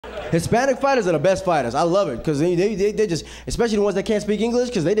Hispanic fighters are the best fighters. I love it because they just, especially the ones that can't speak English,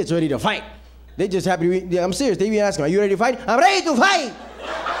 because they just ready to fight. They just happy to be, I'm serious. They be asking, are you ready to fight? I'm ready to fight.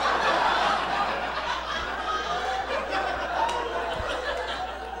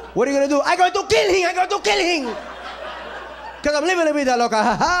 What are you gonna do? I'm going to kill him. I'm going to kill him. Because I'm living la vida loca.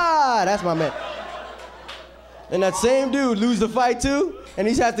 Ha ha. That's my man. And that same dude lose the fight too, and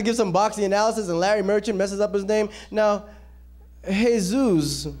he has to give some boxing analysis, and Larry Merchant messes up his name. Now,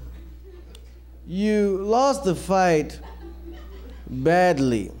 Jesus, you lost the fight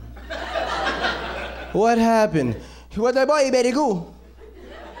badly. What happened? What that boy, he very good.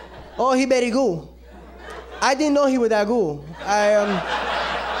 Oh, he very good. I didn't know he was that good.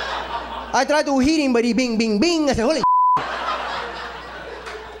 I tried to hit him, but he bing, bing, bing. I said, holy.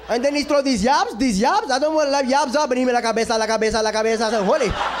 And then he throw these yabs. I don't want to let yabs up, and he me la cabeza, la cabeza, la cabeza. I said, holy.